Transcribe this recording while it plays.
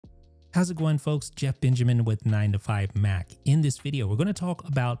How's it going, folks? Jeff Benjamin with 9 to 5 Mac. In this video, we're going to talk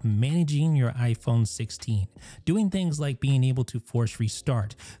about managing your iPhone 16, doing things like being able to force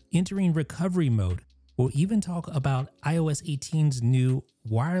restart, entering recovery mode. We'll even talk about iOS 18's new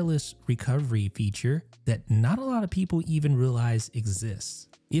wireless recovery feature that not a lot of people even realize exists.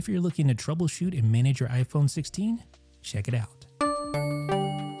 If you're looking to troubleshoot and manage your iPhone 16, check it out.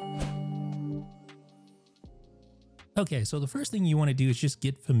 Okay, so the first thing you want to do is just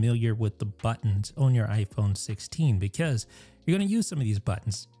get familiar with the buttons on your iPhone 16 because you're going to use some of these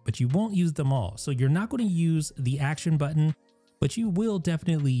buttons, but you won't use them all. So you're not going to use the action button, but you will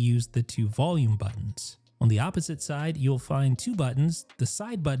definitely use the two volume buttons. On the opposite side, you'll find two buttons, the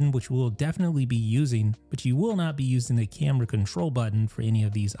side button, which we'll definitely be using, but you will not be using the camera control button for any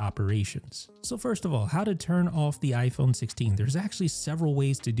of these operations. So first of all, how to turn off the iPhone 16. There's actually several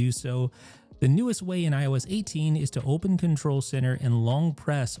ways to do so. The newest way in iOS 18 is to open Control Center and long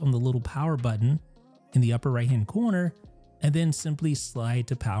press on the little power button in the upper right hand corner, and then simply slide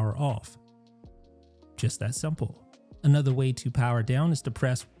to power off. Just that simple. Another way to power down is to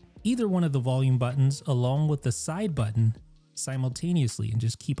press either one of the volume buttons along with the side button simultaneously and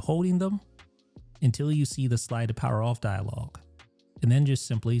just keep holding them until you see the slide to power off dialog, and then just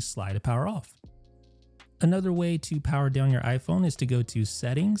simply slide to power off. Another way to power down your iPhone is to go to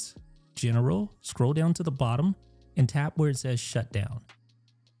Settings, General, scroll down to the bottom and tap where it says Shutdown.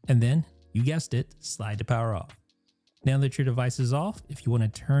 And then, you guessed it, slide to power off. Now that your device is off, if you want to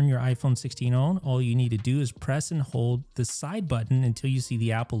turn your iPhone 16 on, all you need to do is press and hold the side button until you see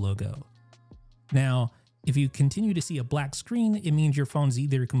the Apple logo. Now, if you continue to see a black screen, it means your phone's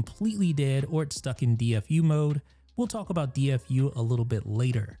either completely dead or it's stuck in DFU mode. We'll talk about DFU a little bit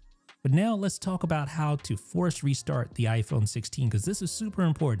later. But now let's talk about how to force restart the iPhone 16, because this is super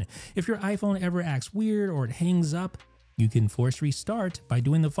important. If your iPhone ever acts weird or it hangs up, you can force restart by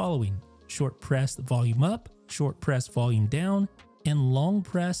doing the following. Short press the volume up, short press volume down, and long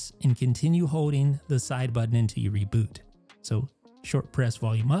press and continue holding the side button until you reboot. So short press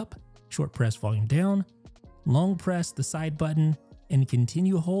volume up, short press volume down, long press the side button and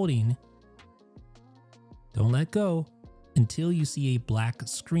continue holding. Don't let go until you see a black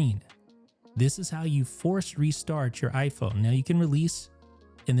screen. This is how you force restart your iPhone. Now you can release,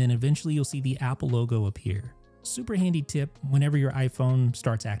 and then eventually you'll see the Apple logo appear. Super handy tip whenever your iPhone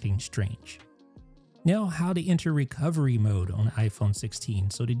starts acting strange. Now, how to enter recovery mode on iPhone 16.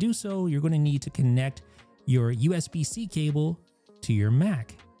 So to do so, you're going to need to connect your USB-C cable to your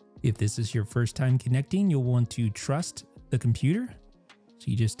Mac. If this is your first time connecting, you'll want to trust the computer. So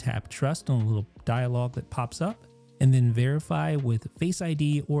you just tap trust on a little dialog that pops up, and then verify with Face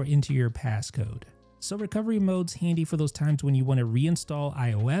ID or enter your passcode. So recovery mode's handy for those times when you want to reinstall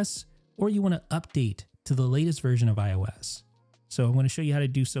iOS or you want to update to the latest version of iOS. So I'm going to show you how to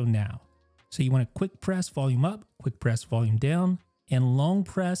do so now. So you want to quick press volume up, quick press volume down, and long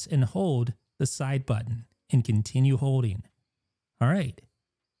press and hold the side button and continue holding. All right,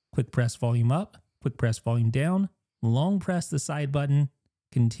 quick press volume up, quick press volume down, long press the side button,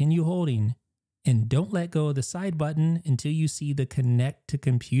 continue holding, and don't let go of the side button until you see the connect to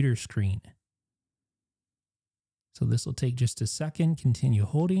computer screen. So this will take just a second. Continue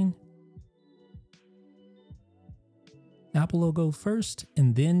holding. Apple logo first,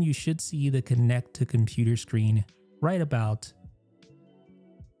 and then you should see the connect to computer screen right about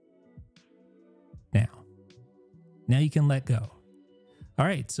now. Now you can let go. All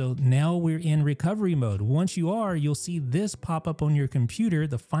right, so now we're in recovery mode. Once you are, you'll see this pop up on your computer.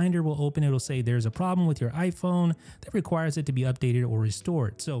 The Finder will open. It'll say there's a problem with your iPhone that requires it to be updated or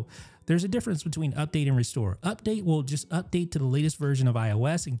restored. So there's a difference between update and restore. Update will just update to the latest version of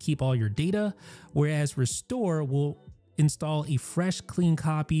iOS and keep all your data, whereas restore will install a fresh, clean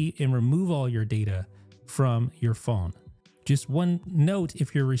copy and remove all your data from your phone. Just one note,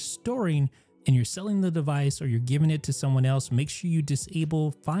 if you're restoring and you're selling the device or you're giving it to someone else, make sure you disable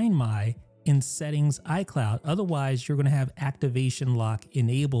Find My in Settings iCloud. Otherwise, you're going to have activation lock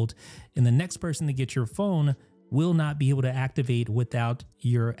enabled, and the next person to get your phone will not be able to activate without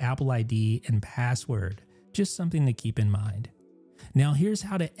your Apple ID and password. Just something to keep in mind. Now, here's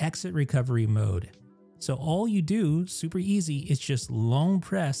how to exit recovery mode. So all you do, super easy, is just long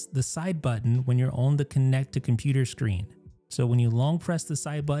press the side button when you're on the connect to computer screen. So when you long press the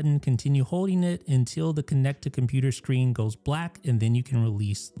side button, continue holding it until the connect to computer screen goes black, and then you can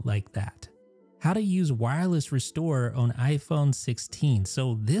release like that. How to use wireless restore on iPhone 16.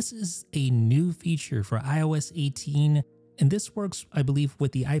 So this is a new feature for iOS 18, and this works, I believe,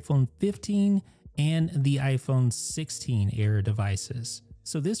 with the iPhone 15 and the iPhone 16 era devices.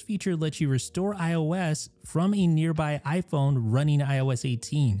 So this feature lets you restore iOS from a nearby iPhone running iOS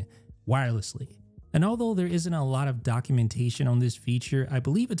 18. wirelessly. And although there isn't a lot of documentation on this feature, I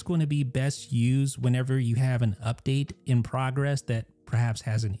believe it's going to be best used whenever you have an update in progress that perhaps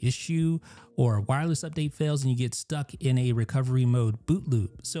has an issue, or a wireless update fails and you get stuck in a recovery mode boot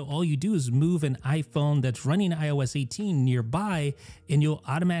loop. So all you do is move an iPhone that's running iOS 18 nearby, and you'll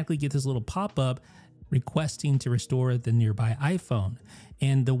automatically get this little pop-up requesting to restore the nearby iPhone.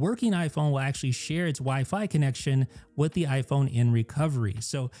 And the working iPhone will actually share its Wi-Fi connection with the iPhone in recovery.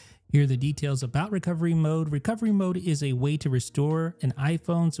 So here are the details about recovery mode. Recovery mode is a way to restore an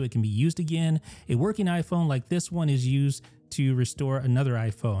iPhone so it can be used again. A working iPhone like this one is used to restore another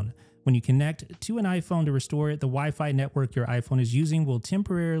iPhone. When you connect to an iPhone to restore it, the Wi-Fi network your iPhone is using will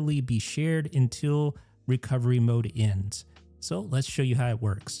temporarily be shared until recovery mode ends. So let's show you how it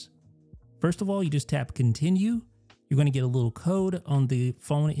works. First of all, you just tap continue. You're going to get a little code on the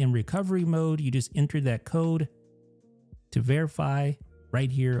phone in recovery mode. You just enter that code to verify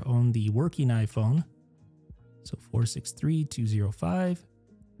right here on the working iPhone. So 463205.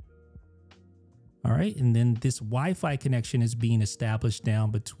 All right, and then this Wi-Fi connection is being established now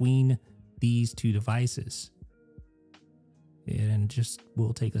between these two devices. And just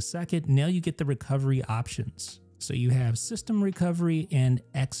will take a second. Now you get the recovery options. So you have system recovery and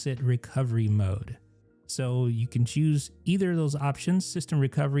exit recovery mode. So you can choose either of those options. System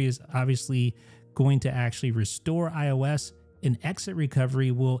recovery is obviously going to actually restore iOS, and exit recovery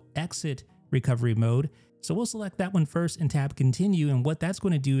will exit recovery mode. So we'll select that one first and tap continue. And what that's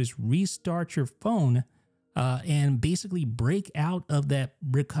going to do is restart your phone and basically break out of that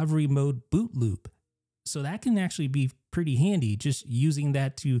recovery mode boot loop. So that can actually be pretty handy, just using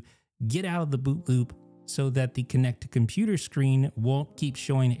that to get out of the boot loop so that the connect to computer screen won't keep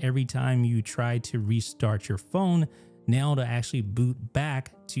showing every time you try to restart your phone. Now to actually boot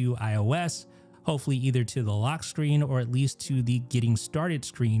back to iOS, hopefully either to the lock screen or at least to the getting started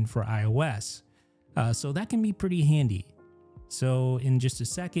screen for iOS. So that can be pretty handy. So in just a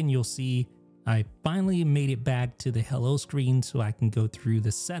second, you'll see I finally made it back to the hello screen so I can go through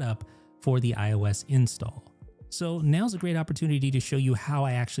the setup for the iOS install. So now's a great opportunity to show you how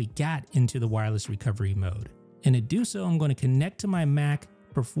I actually got into the wireless recovery mode. And to do so, I'm going to connect to my Mac,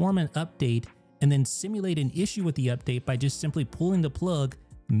 perform an update, and then simulate an issue with the update by just simply pulling the plug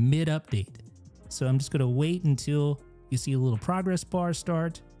mid-update. So I'm just going to wait until you see a little progress bar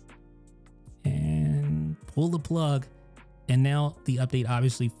start and pull the plug. And now the update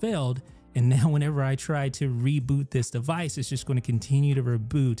obviously failed. And now whenever I try to reboot this device, it's just going to continue to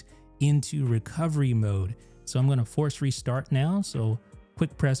reboot into recovery mode. So I'm going to force restart now. So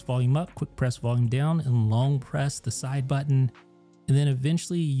quick press volume up, quick press volume down, and long press the side button. And then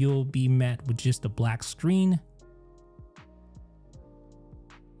eventually you'll be met with just a black screen.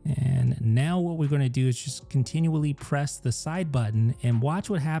 And now what we're going to do is just continually press the side button and watch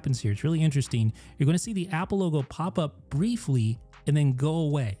what happens here. It's really interesting. You're going to see the Apple logo pop up briefly and then go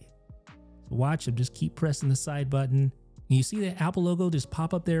away. So watch, I'll just keep pressing the side button. And you see the Apple logo just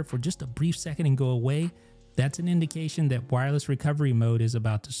pop up there for just a brief second and go away. That's an indication that wireless recovery mode is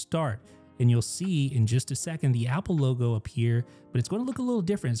about to start. And you'll see in just a second the Apple logo appear, but it's going to look a little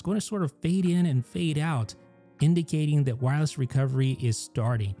different. It's going to sort of fade in and fade out, indicating that wireless recovery is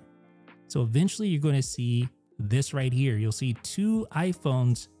starting. So eventually you're going to see this right here. You'll see two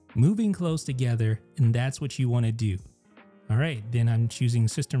iPhones moving close together, and that's what you want to do. All right, then I'm choosing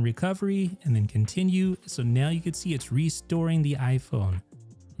system recovery and then continue. So now you can see it's restoring the iPhone,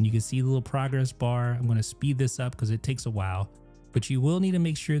 and you can see the little progress bar. I'm going to speed this up because it takes a while, but you will need to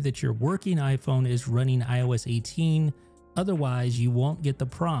make sure that your working iPhone is running iOS 18. Otherwise, you won't get the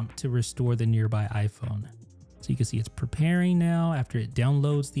prompt to restore the nearby iPhone. So you can see it's preparing now after it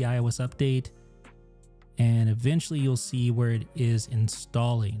downloads the iOS update, and eventually you'll see where it is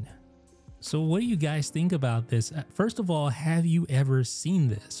installing. So what do you guys think about this? First of all, have you ever seen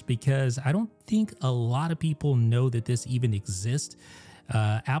this? Because I don't think a lot of people know that this even exists.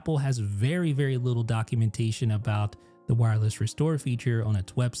 Apple has very, very little documentation about the wireless restore feature on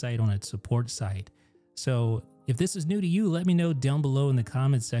its website, on its support site. So if this is new to you, let me know down below in the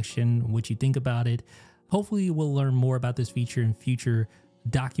comments section what you think about it. Hopefully we'll learn more about this feature in future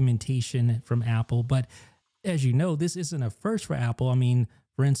documentation from Apple. But as you know, this isn't a first for Apple. I mean,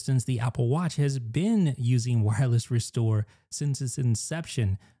 for instance, the Apple Watch has been using wireless restore since its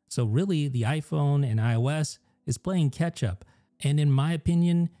inception. So really the iPhone and iOS is playing catch up. And in my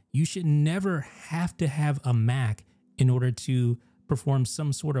opinion, you should never have to have a Mac in order to perform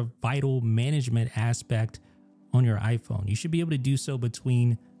some sort of vital management aspect on your iPhone. You should be able to do so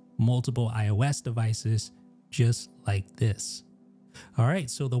between multiple iOS devices just like this. All right,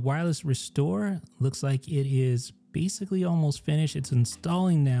 so the wireless restore looks like it is basically almost finished. It's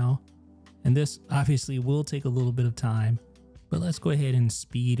installing now. And this obviously will take a little bit of time, but let's go ahead and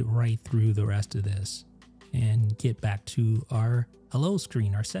speed right through the rest of this and get back to our hello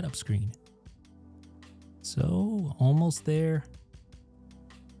screen, our setup screen. So almost there.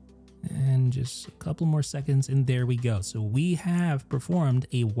 And just a couple more seconds and there we go. So we have performed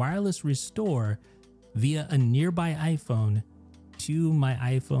a wireless restore via a nearby iPhone to my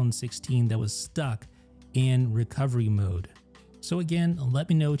iPhone 16 that was stuck in recovery mode. So again, let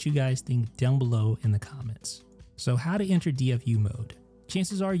me know what you guys think down below in the comments. So how to enter DFU mode.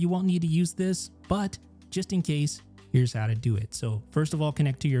 Chances are you won't need to use this, but just in case, here's how to do it. So first of all,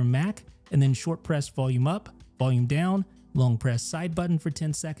 connect to your Mac and then short press volume up, volume down, long press side button for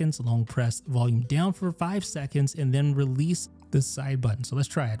 10 seconds, long press volume down for 5 seconds, and then release the side button. So let's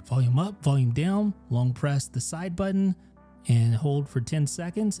try it. Volume up, volume down, long press the side button and hold for 10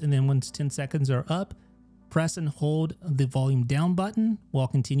 seconds. And then once 10 seconds are up, press and hold the volume down button while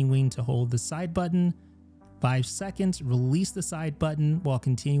continuing to hold the side button. 5 seconds, release the side button while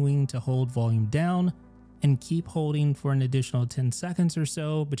continuing to hold volume down and keep holding for an additional 10 seconds or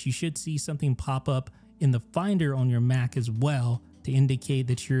so, but you should see something pop up in the Finder on your Mac as well to indicate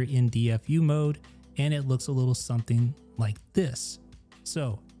that you're in DFU mode, and it looks a little something like this.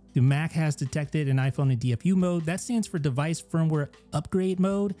 So the Mac has detected an iPhone in DFU mode. That stands for device firmware upgrade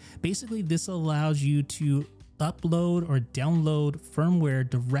mode. Basically, this allows you to upload or download firmware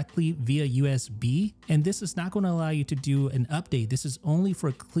directly via USB, and this is not going to allow you to do an update. This is only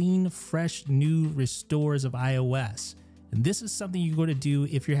for clean, fresh, new restores of iOS. And this is something you're going to do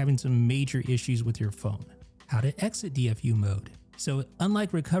if you're having some major issues with your phone. How to exit DFU mode. So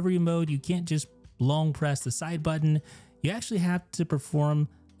unlike recovery mode, you can't just long press the side button. You actually have to perform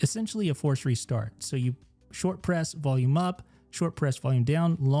essentially a forced restart. So you short press volume up, short press volume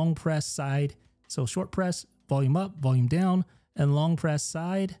down, long press side. So short press volume up, volume down, and long press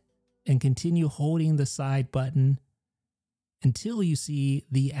side, and continue holding the side button until you see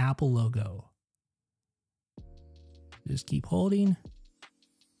the Apple logo. Just keep holding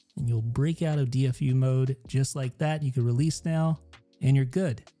and you'll break out of DFU mode just like that. You can release now and you're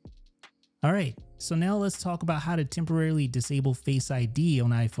good. All right, so now let's talk about how to temporarily disable Face ID on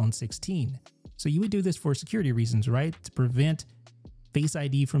iPhone 16. So you would do this for security reasons, right? To prevent Face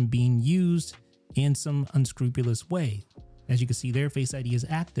ID from being used in some unscrupulous way. As you can see there, Face ID is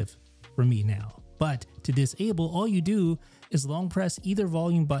active for me now. But to disable, all you do is long press either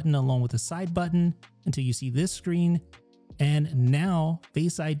volume button along with the side button until you see this screen. And now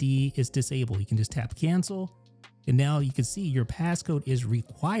Face ID is disabled. You can just tap cancel. And now you can see your passcode is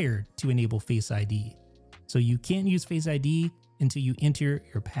required to enable Face ID. So you can't use Face ID until you enter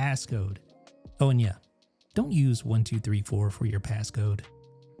your passcode. Oh, and yeah, don't use 1234 for your passcode.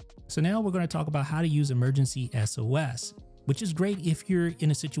 So now we're going to talk about how to use Emergency SOS, which is great if you're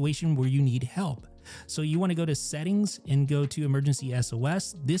in a situation where you need help. So you want to go to settings and go to Emergency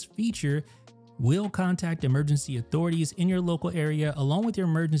SOS. This feature will contact emergency authorities in your local area along with your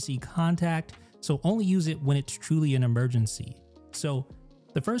emergency contact. So only use it when it's truly an emergency. So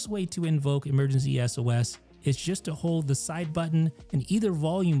the first way to invoke Emergency SOS is just to hold the side button and either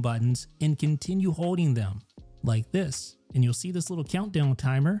volume buttons and continue holding them like this. And you'll see this little countdown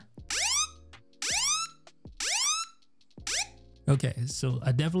timer. Okay, so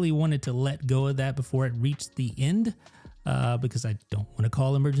I definitely wanted to let go of that before it reached the end because I don't want to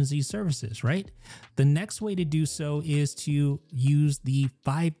call emergency services, right? The next way to do so is to use the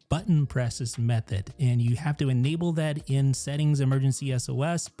 5 button presses method, and you have to enable that in settings Emergency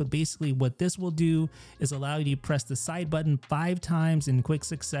SOS. But basically what this will do is allow you to press the side button 5 times in quick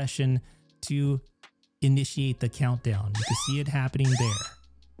succession to initiate the countdown. You can see it happening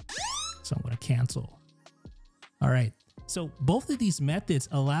there. So I'm going to cancel. All right. So both of these methods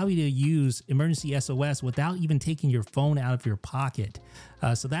allow you to use Emergency SOS without even taking your phone out of your pocket.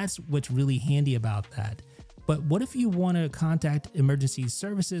 So that's what's really handy about that. But what if you want to contact emergency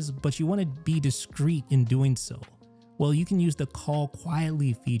services, but you want to be discreet in doing so? Well, you can use the call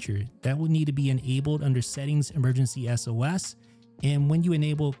quietly feature. That will need to be enabled under settings Emergency SOS. And when you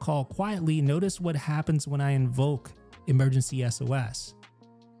enable call quietly, notice what happens when I invoke Emergency SOS.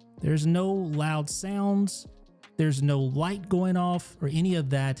 There's no loud sounds. There's no light going off or any of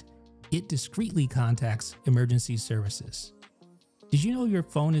that. It discreetly contacts emergency services. Did you know your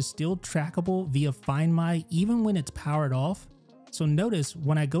phone is still trackable via Find My even when it's powered off? So notice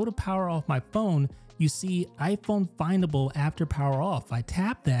when I go to power off my phone, you see iPhone findable after power off. I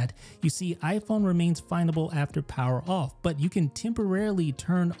tap that, you see iPhone remains findable after power off, but you can temporarily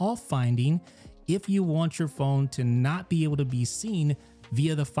turn off finding if you want your phone to not be able to be seen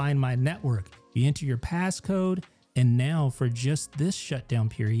via the Find My network. You enter your passcode, And now for just this shutdown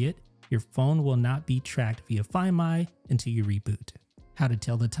period, your phone will not be tracked via Find My until you reboot. How to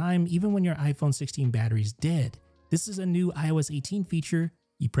tell the time even when your iPhone 16 battery is dead. This is a new iOS 18 feature.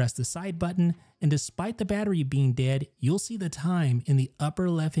 You press the side button, and despite the battery being dead, you'll see the time in the upper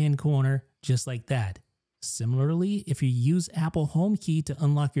left-hand corner just like that. Similarly, if you use Apple HomeKey to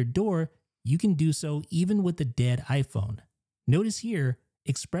unlock your door, you can do so even with the dead iPhone. Notice here,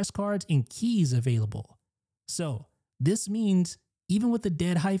 Express cards and keys available. So this means even with the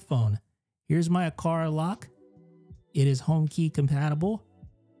dead iPhone, here's my car lock. It is HomeKey compatible,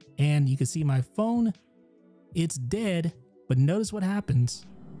 and you can see my phone. It's dead, but notice what happens.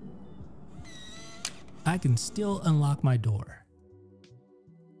 I can still unlock my door.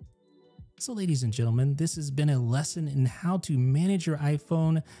 So ladies and gentlemen, this has been a lesson in how to manage your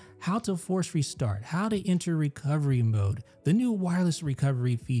iPhone, how to force restart, how to enter recovery mode, the new wireless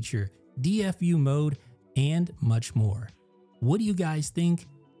recovery feature, DFU mode, and much more. What do you guys think?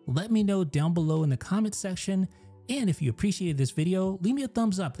 Let me know down below in the comment section. And if you appreciated this video, leave me a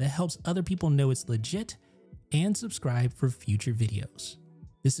thumbs up. That helps other people know it's legit. And subscribe for future videos.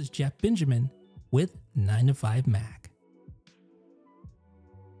 This is Jeff Benjamin with 9to5Mac.